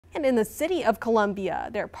And in the city of Columbia,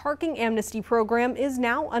 their parking amnesty program is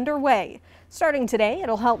now underway. Starting today,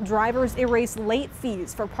 it'll help drivers erase late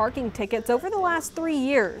fees for parking tickets over the last 3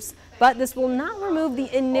 years. But this will not remove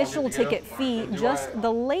the initial ticket fee, just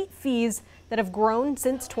the late fees that have grown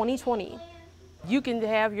since 2020. You can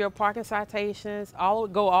have your parking citations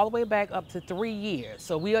go all the way back up to 3 years.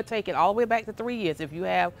 So we'll take it all the way back to 3 years if you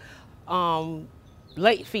have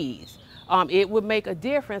late fees. It would make a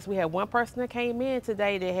difference. We had one person that came in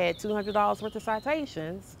today that had $200 worth of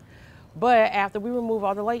citations, but after we remove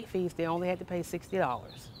all the late fees, they only had to pay $60.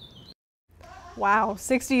 Wow,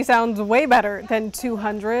 60 sounds way better than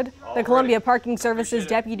 200. The Columbia Parking Services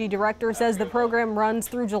Deputy Director says the program runs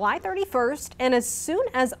through July 31st, and as soon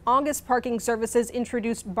as August Parking Services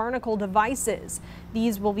introduced barnacle devices,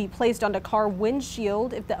 these will be placed on a car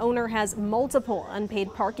windshield if the owner has multiple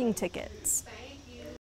unpaid parking tickets.